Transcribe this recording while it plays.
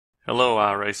Hello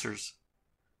iRacers.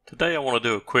 Today I want to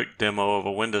do a quick demo of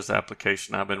a Windows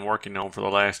application I've been working on for the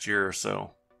last year or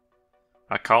so.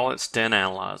 I call it Stent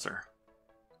Analyzer.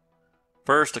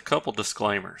 First, a couple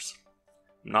disclaimers.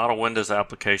 I'm not a Windows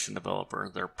application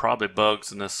developer. There are probably bugs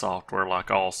in this software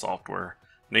like all software,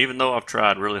 and even though I've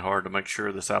tried really hard to make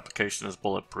sure this application is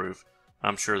bulletproof,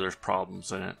 I'm sure there's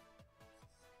problems in it.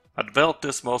 I developed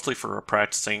this mostly for a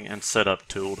practicing and setup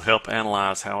tool to help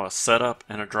analyze how a setup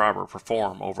and a driver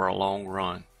perform over a long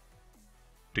run.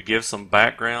 To give some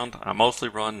background, I mostly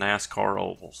run NASCAR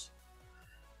ovals.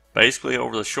 Basically,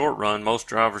 over the short run, most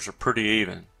drivers are pretty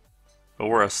even, but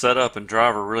where a setup and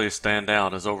driver really stand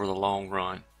out is over the long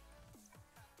run.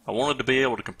 I wanted to be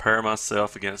able to compare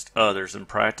myself against others in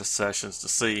practice sessions to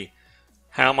see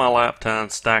how my lap time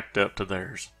stacked up to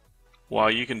theirs.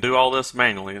 While you can do all this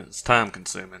manually, it's time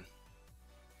consuming.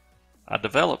 I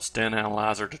developed Stint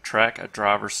Analyzer to track a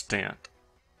driver's stint.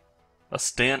 A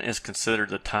stint is considered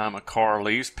the time a car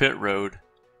leaves pit road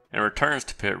and returns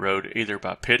to pit road either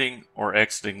by pitting or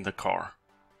exiting the car.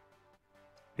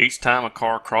 Each time a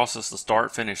car crosses the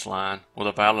start-finish line with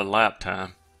a valid lap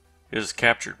time, it is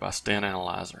captured by Stint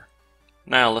Analyzer.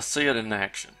 Now let's see it in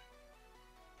action.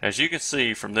 As you can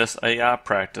see from this AI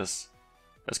practice,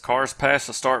 as cars pass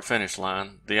the start-finish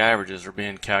line, the averages are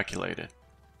being calculated.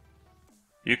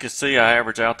 You can see I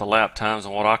average out the lap times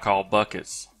in what I call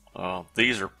buckets.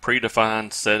 These are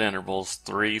predefined set intervals,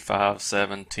 3, 5,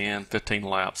 7, 10, 15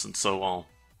 laps, and so on.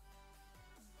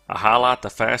 I highlight the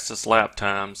fastest lap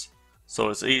times so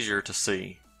it's easier to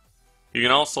see. You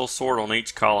can also sort on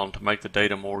each column to make the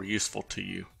data more useful to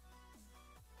you.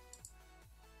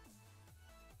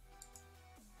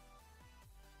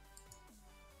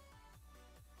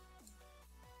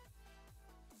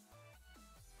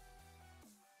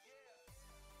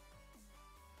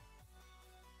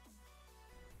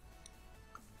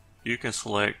 You can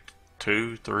select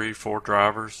 2, 3, 4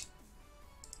 drivers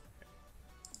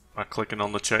by clicking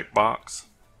on the checkbox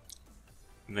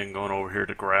and then going over here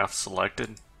to graph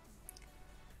selected.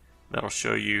 That'll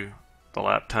show you the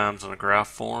lap times in a graph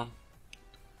form.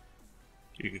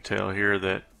 You can tell here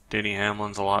that Denny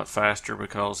Hamlin's a lot faster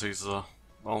because he's on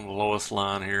the lowest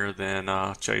line here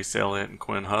than Chase Elliott and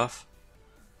Quinn Huff.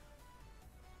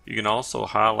 You can also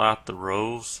highlight the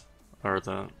rows or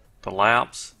the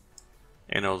laps,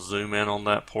 and it'll zoom in on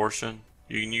that portion.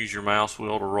 You can use your mouse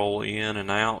wheel to roll in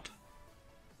and out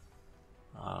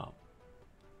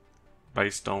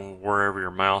based on wherever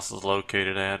your mouse is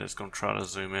located at. It's going to try to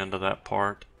zoom into that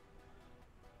part.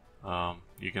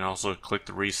 You can also click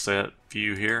the reset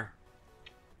view here,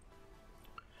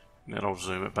 and that'll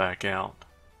zoom it back out.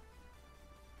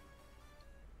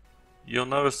 You'll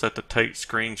notice that the take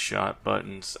screenshot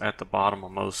button's at the bottom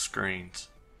of most screens.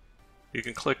 You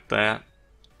can click that.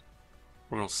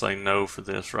 We're going to say no for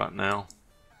this right now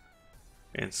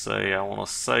and say I want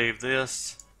to save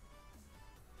this.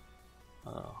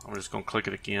 I'm just going to click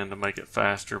it again to make it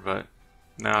faster, but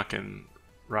now I can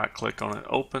right click on it,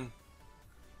 open,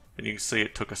 and you can see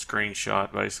it took a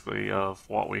screenshot basically of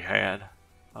what we had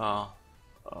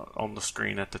on the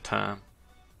screen at the time.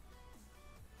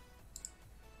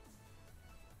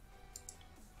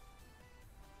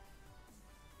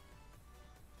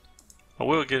 I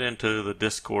will get into the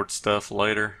Discord stuff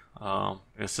later.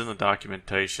 It's in the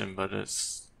documentation, but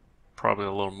it's probably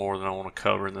a little more than I want to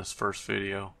cover in this first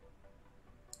video.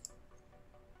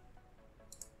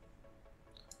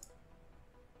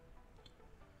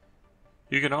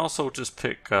 You can also just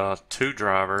pick 2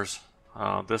 drivers.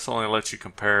 This only lets you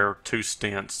compare 2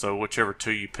 stints, so whichever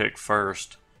 2 you pick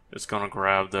first, it's going to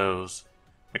grab those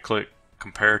and click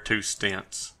compare 2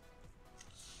 stints.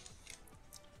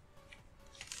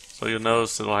 So you'll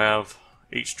notice it'll have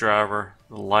each driver,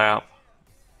 the lap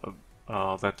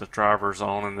that the driver's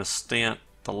on in this stint,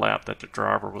 the lap that the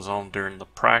driver was on during the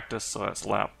practice, so that's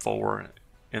lap 4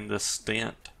 in this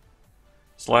stint.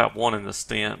 It's lap 1 in the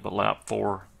stint, but lap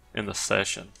 4 in the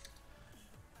session.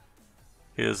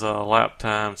 His lap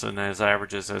times and his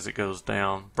averages as it goes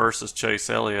down versus Chase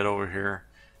Elliott over here,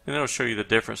 and it'll show you the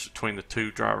difference between the 2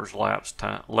 drivers' lap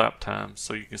times,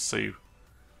 so you can see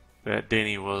that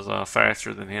Denny was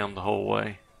faster than him the whole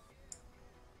way.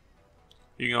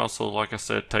 You can also, like I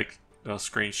said, take a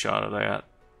screenshot of that.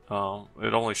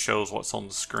 It only shows what's on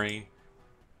the screen,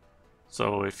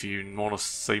 so if you want to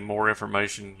see more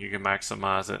information, you can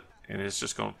maximize it, and it's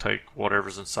just going to take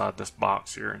whatever's inside this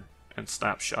box here and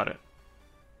snapshot it.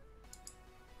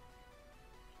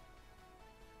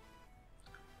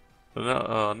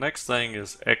 The next thing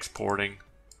is exporting.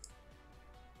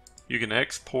 You can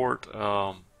export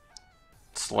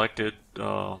selected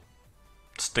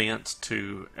stints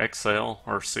to Excel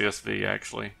or CSV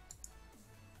actually.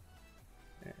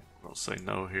 going to say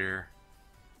no here,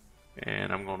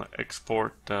 and I'm going to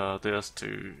export this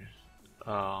to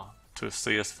a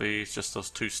CSV. It's just those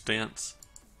two stints.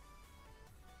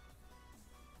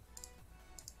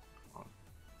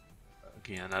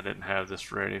 Again, I didn't have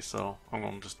this ready, so I'm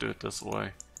going to just do it this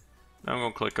way. Now I'm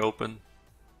going to click open.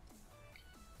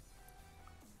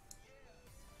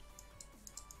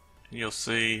 And you'll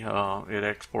see it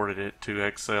exported it to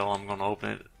Excel. I'm going to open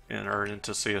it or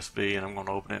into CSV, and I'm going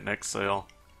to open it in Excel.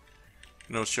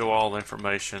 And it'll show all the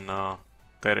information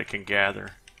that it can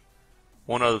gather.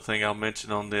 One other thing I'll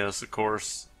mention on this, of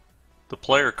course, the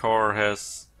player car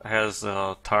has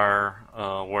tire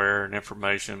wear and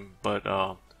information, but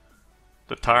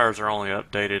the tires are only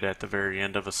updated at the very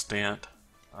end of a stint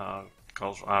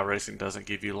because iRacing doesn't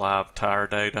give you live tire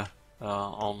data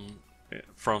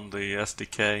from the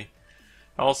SDK.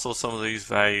 Also, some of these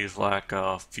values like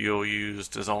fuel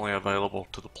used is only available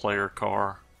to the player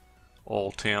car,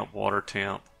 oil temp, water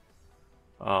temp.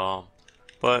 But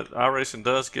iRacing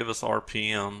does give us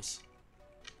RPMs,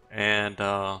 and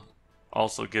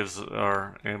also gives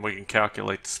and we can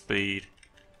calculate the speed.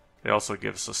 They also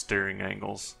give us the steering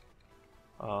angles.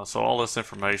 So all this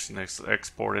information is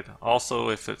exported. Also,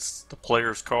 if it's the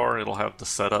player's car, it'll have the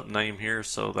setup name here,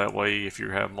 so that way if you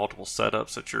have multiple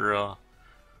setups that you're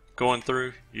going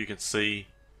through, you can see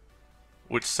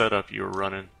which setup you're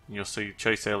running. You'll see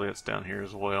Chase Elliott's down here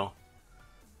as well.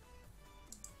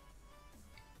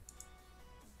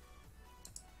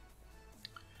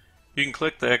 You can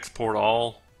click the export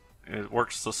all. It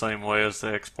works the same way as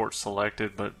the export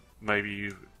selected, but maybe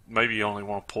you only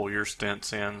want to pull your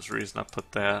stints in. Is the reason I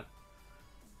put that.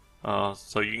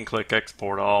 So you can click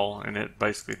export all, and it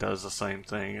basically does the same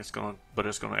thing. It's going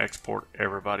to export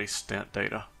everybody's stint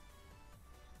data.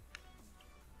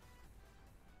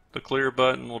 The clear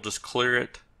button will just clear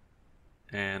it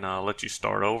and let you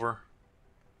start over.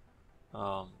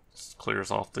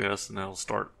 Clears off this, and it'll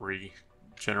start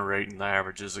regenerating the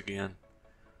averages again.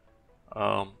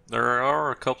 There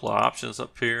are a couple of options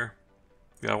up here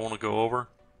that I want to go over.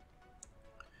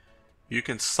 You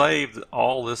can save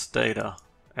all this data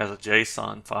as a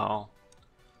JSON file.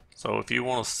 So if you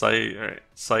want to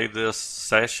save this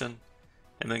session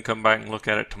and then come back and look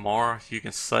at it tomorrow, you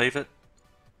can save it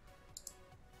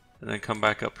and then come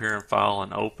back up here and file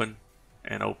and open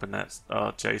that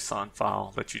JSON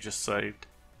file that you just saved.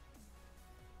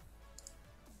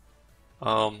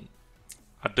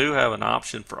 I do have an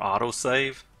option for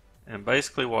autosave, and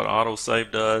basically what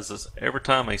autosave does is every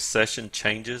time a session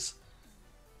changes,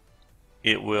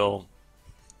 it will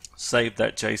save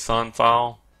that JSON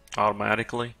file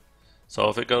automatically. So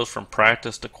if it goes from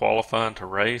practice to qualifying to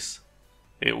race,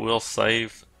 it will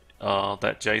save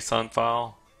that JSON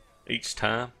file each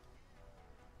time.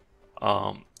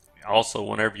 Also,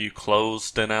 whenever you close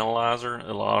Stint Analyzer,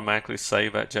 it'll automatically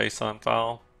save that JSON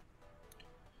file.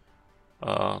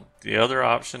 The other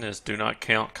option is do not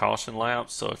count caution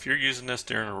laps. So if you're using this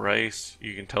during a race,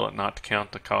 you can tell it not to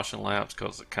count the caution laps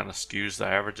because it kind of skews the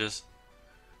averages.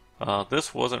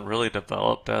 This wasn't really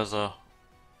developed as a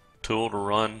tool to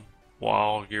run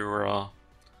while you're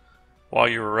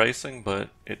racing, but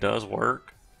it does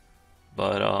work.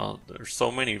 But there's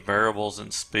so many variables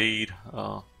in speed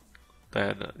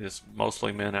that is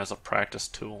mostly meant as a practice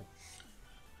tool.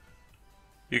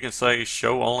 You can say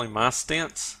show only my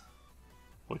stints,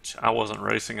 which I wasn't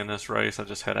racing in this race. I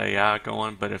just had AI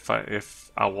going, but if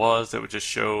I was, it would just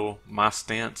show my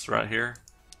stints right here.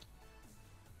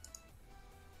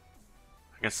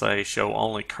 I can say show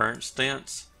only current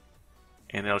stints,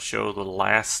 and it'll show the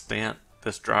last stint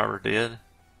this driver did.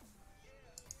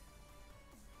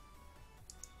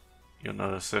 You'll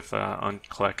notice if I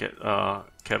unclick it,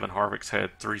 Kevin Harvick's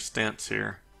had 3 stints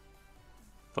here,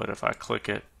 but if I click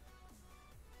it,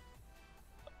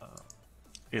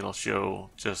 it'll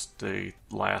show just the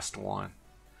last one.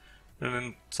 And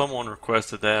then someone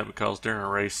requested that because during a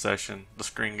race session the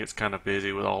screen gets kind of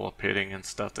busy with all the pitting and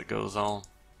stuff that goes on.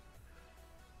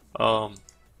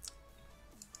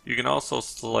 You can also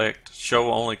select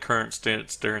show only current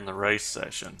stints during the race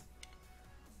session.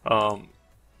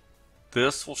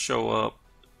 This will show up.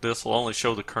 This will only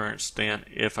show the current stint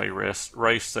if a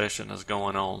race session is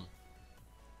going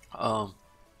on.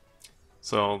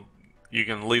 So you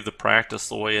can leave the practice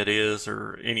the way it is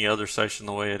or any other session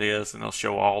the way it is, and it'll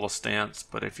show all the stints.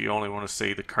 But if you only want to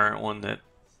see the current one that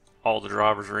all the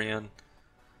drivers are in,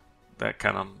 that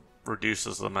kind of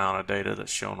reduces the amount of data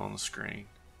that's shown on the screen.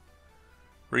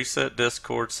 Reset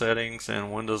Discord settings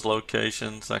and Windows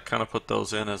locations. I kind of put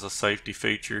those in as a safety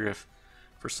feature. If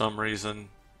for some reason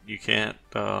you can't,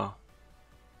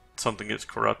 something gets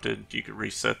corrupted, you could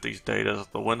reset these data.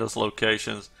 The Windows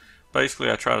locations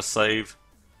basically I try to save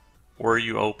where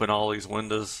you open all these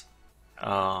windows.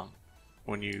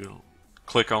 When you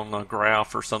click on the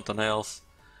graph or something else,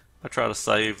 I try to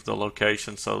save the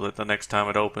location so that the next time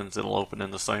it opens, it'll open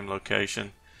in the same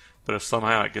location. But if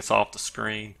somehow it gets off the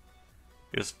screen,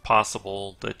 it's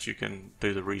possible that you can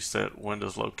do the reset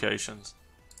Windows locations.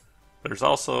 There's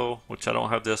also, which I don't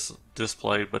have this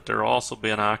displayed, but there will also be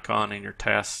an icon in your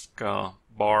task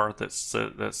bar that's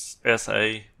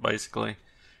SA basically,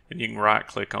 and you can right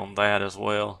click on that as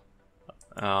well,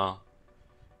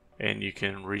 and you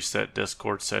can reset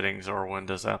Discord settings or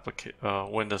Windows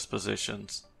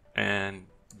positions, and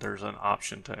there's an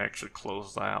option to actually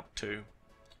close the app too.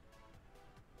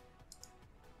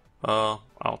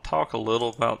 I'll talk a little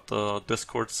about the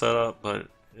Discord setup, but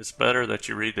it's better that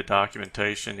you read the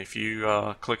documentation. If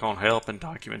you click on Help and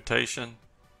Documentation,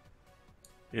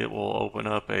 it will open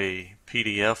up a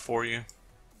PDF for you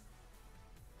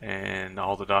and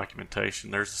all the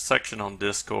documentation. There's a section on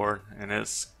Discord, and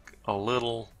it's a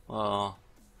little,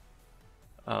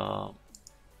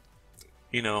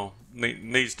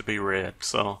 needs to be read.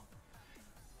 So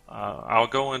I'll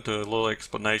go into a little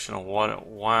explanation of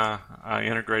why I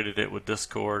integrated it with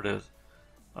Discord.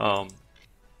 One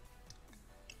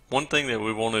thing that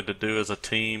we wanted to do as a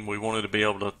team, we wanted to be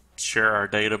able to share our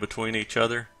data between each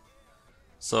other.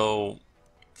 So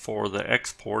for the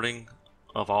exporting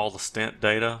of all the Stint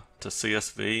data to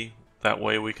CSV, that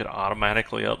way we could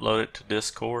automatically upload it to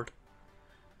Discord.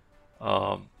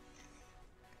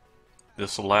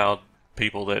 This allowed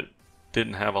people that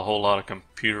didn't have a whole lot of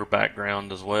computer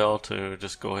background as well to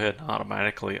just go ahead and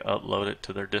automatically upload it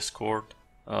to their Discord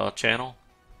channel.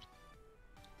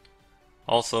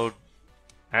 Also,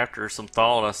 after some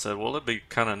thought, I said, well, it'd be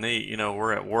kind of neat,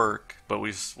 we're at work, but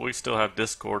we still have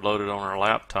Discord loaded on our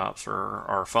laptops or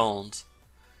our phones.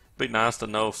 It'd be nice to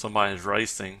know if somebody's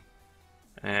racing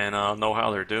and know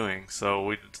how they're doing. So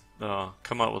we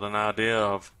come up with an idea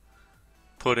of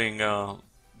putting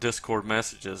Discord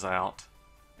messages out,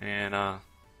 and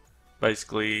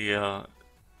basically at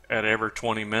every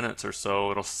 20 minutes or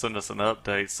so, it'll send us an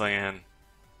update saying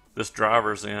this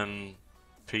driver's in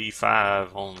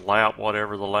P5 on lap,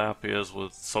 whatever the lap is,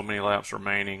 with so many laps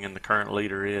remaining, and the current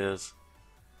leader is.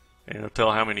 And it'll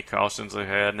tell how many cautions they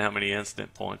had and how many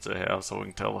incident points they have, so we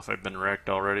can tell if they've been wrecked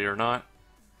already or not.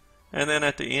 And then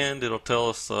at the end, it'll tell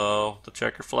us the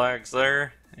checker flags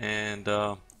there, and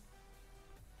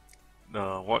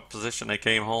what position they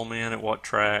came home in, at what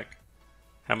track,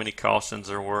 how many cautions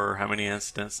there were, how many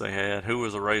incidents they had, who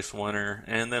was the race winner,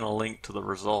 and then a link to the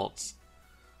results.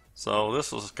 So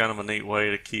this was kind of a neat way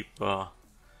to keep, some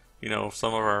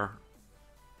of our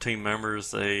team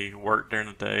members, they work during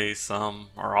the day, some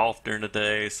are off during the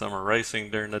day, some are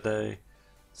racing during the day.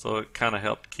 So it kind of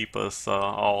helped keep us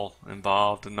all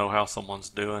involved and know how someone's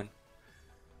doing.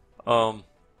 Again,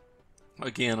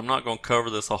 I'm not going to cover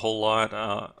this a whole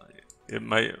lot. It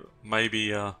may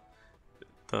be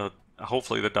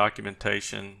hopefully the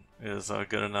documentation is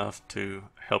good enough to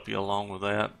help you along with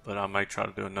that, but I may try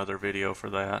to do another video for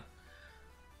that.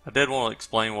 I did want to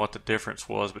explain what the difference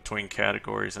was between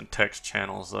categories and text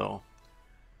channels though.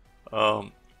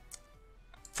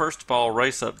 First of all,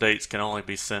 race updates can only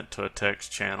be sent to a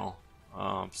text channel,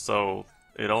 so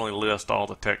it only lists all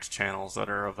the text channels that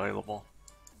are available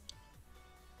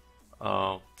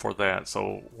for that.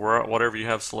 So whatever you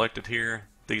have selected here,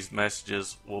 these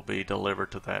messages will be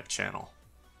delivered to that channel.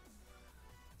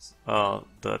 The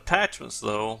attachments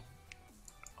though,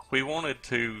 we wanted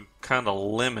to kind of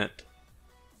limit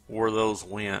where those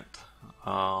went.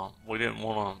 We didn't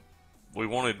want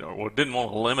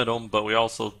to limit them, but we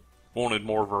also wanted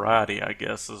more variety, I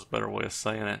guess is a better way of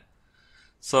saying it.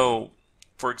 So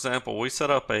for example, we set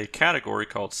up a category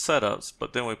called setups,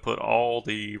 but then we put all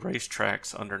the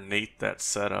racetracks underneath that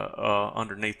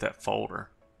underneath that folder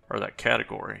or that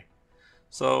category.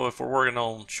 So if we're working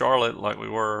on Charlotte like we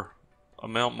were a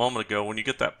moment ago, when you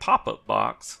get that pop-up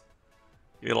box,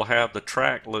 it'll have the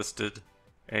track listed,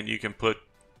 and you can put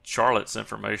Charlotte's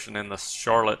information in the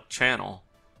Charlotte channel.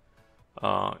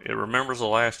 It remembers the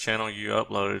last channel you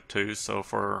uploaded to, so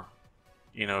for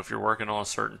if you're working on a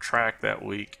certain track that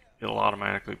week, it'll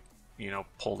automatically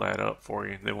pull that up for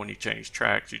you. And then when you change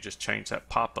tracks, you just change that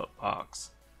pop-up box.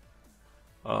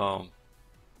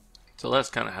 So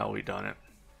that's kind of how we done it.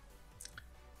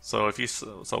 So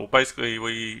basically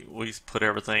we put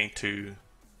everything to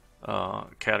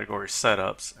category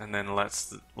setups, and then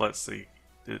let's see,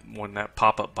 when that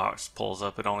pop-up box pulls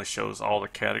up, it only shows all the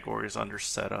categories under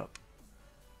setup.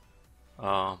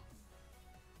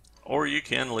 Or you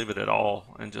can leave it at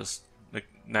all and just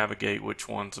navigate which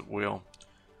ones it will.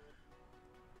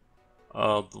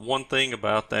 The one thing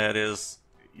about that is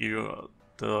the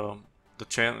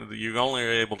channel, you're only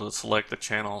able to select the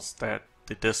channels that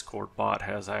the Discord bot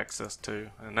has access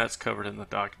to, and that's covered in the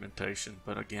documentation.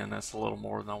 But again, that's a little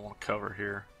more than I want to cover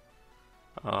here.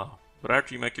 But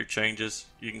after you make your changes,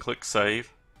 you can click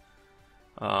save.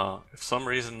 If some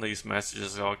reason these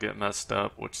messages all get messed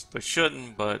up, which they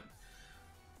shouldn't, but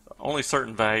only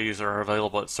certain values are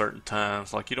available at certain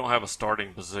times. Like you don't have a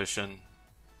starting position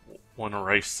when a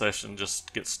race session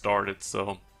just gets started.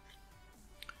 So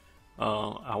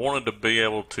I wanted to be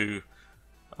able to,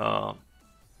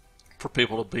 for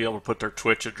people to be able to put their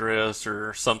Twitch address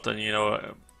or something, you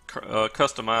know,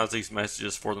 customize these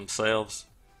messages for themselves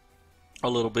a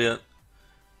little bit.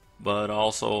 But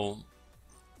also,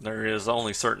 there is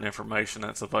only certain information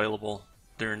that's available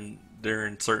during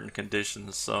certain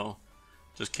conditions. So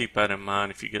just keep that in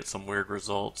mind if you get some weird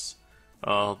results.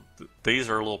 These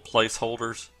are little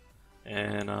placeholders,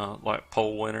 and like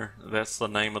poll winner, that's the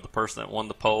name of the person that won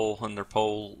the poll,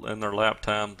 and their lap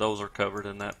time. Those are covered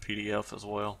in that PDF as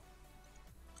well.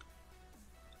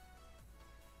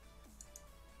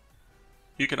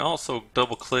 You can also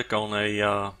double click on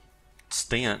a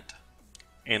stint,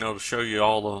 and it'll show you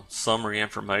all the summary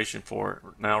information for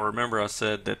it. Now remember, I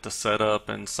said that the setup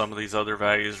and some of these other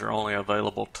values are only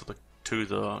available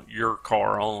to your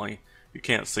car only. You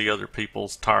can't see other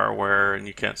people's tire wear, and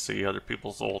you can't see other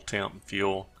people's oil temp and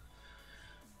fuel.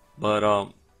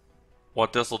 But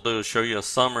what this will do is show you a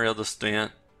summary of the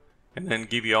stint, and then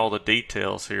give you all the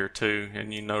details here too.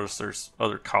 And you notice there's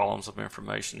other columns of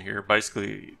information here.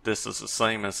 Basically, this is the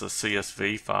same as a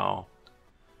CSV file,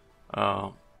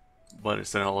 but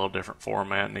it's in a little different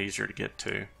format and easier to get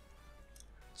to.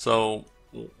 So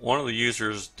one of the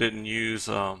users didn't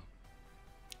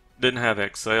have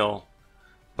Excel,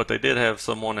 but they did have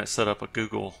someone that set up a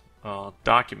Google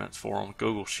Documents for them,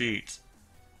 Google Sheets.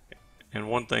 And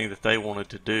one thing that they wanted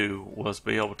to do was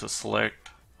be able to select,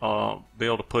 be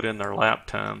able to put in their lap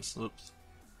times. Oops.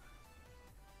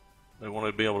 They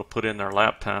wanted to be able to put in their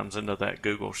lap times into that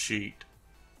Google Sheet.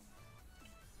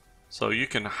 So you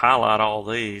can highlight all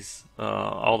these,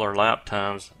 all their lap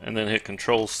times, and then hit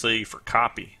Control C for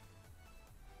copy.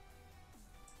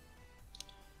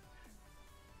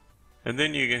 And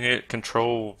then you can hit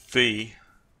Control V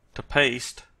to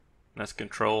paste. That's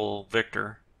Control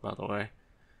Victor, by the way,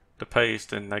 to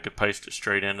paste, and they could paste it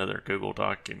straight into their Google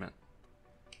document.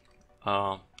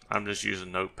 I'm just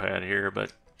using Notepad here,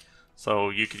 but so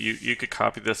you could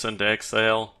copy this into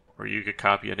Excel, or you could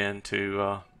copy it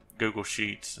into Google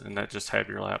Sheets, and that just have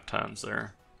your lap times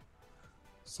there.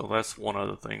 So that's one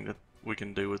other thing that we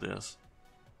can do with this.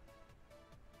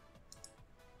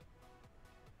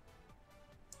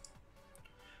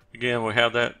 Again, we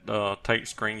have that take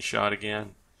screenshot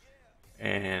again,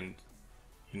 and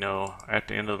you know, at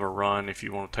the end of a run, if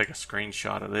you want to take a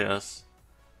screenshot of this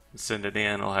and send it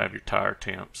in, it'll have your tire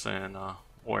temps and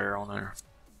wear on there,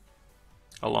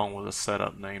 along with a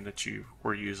setup name that you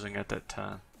were using at that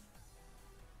time.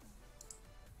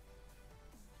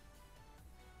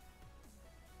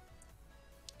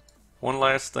 One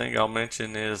last thing I'll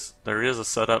mention is there is a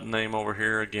setup name over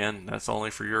here. Again, that's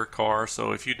only for your car.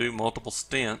 So if you do multiple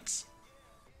stints,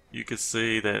 you could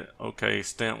see that, okay,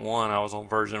 stint 1, I was on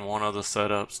version 1 of the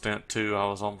setup. Stint 2, I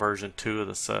was on version 2 of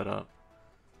the setup.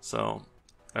 So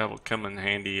that will come in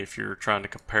handy if you're trying to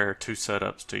compare two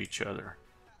setups to each other.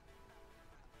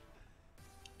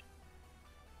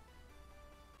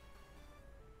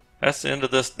 That's the end of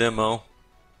this demo.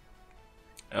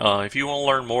 If you want to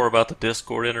learn more about the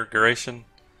Discord integration,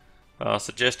 I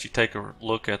suggest you take a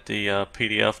look at the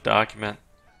PDF document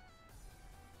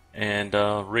and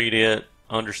read it,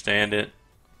 understand it.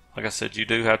 Like I said, you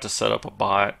do have to set up a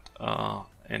bot,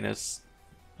 and it's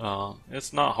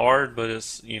not hard, but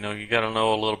it's, you know, you got to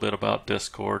know a little bit about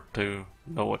Discord to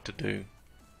know what to do.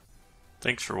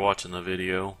 Thanks for watching the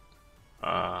video.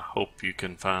 I hope you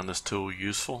can find this tool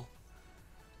useful.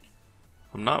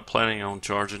 I'm not planning on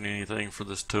charging anything for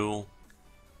this tool.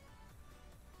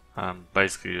 I'm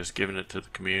basically just giving it to the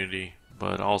community,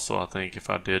 but also I think if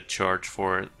I did charge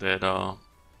for it, that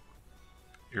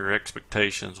your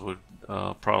expectations would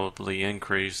probably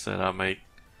increase, that I make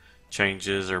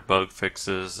changes or bug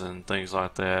fixes and things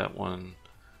like that when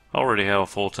I already have a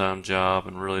full-time job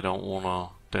and really don't want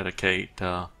to dedicate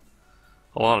a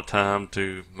lot of time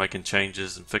to making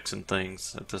changes and fixing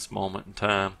things at this moment in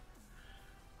time.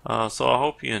 So I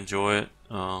hope you enjoy it.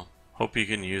 Hope you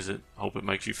can use it. Hope it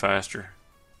makes you faster.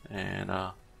 And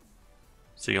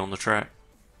see you on the track.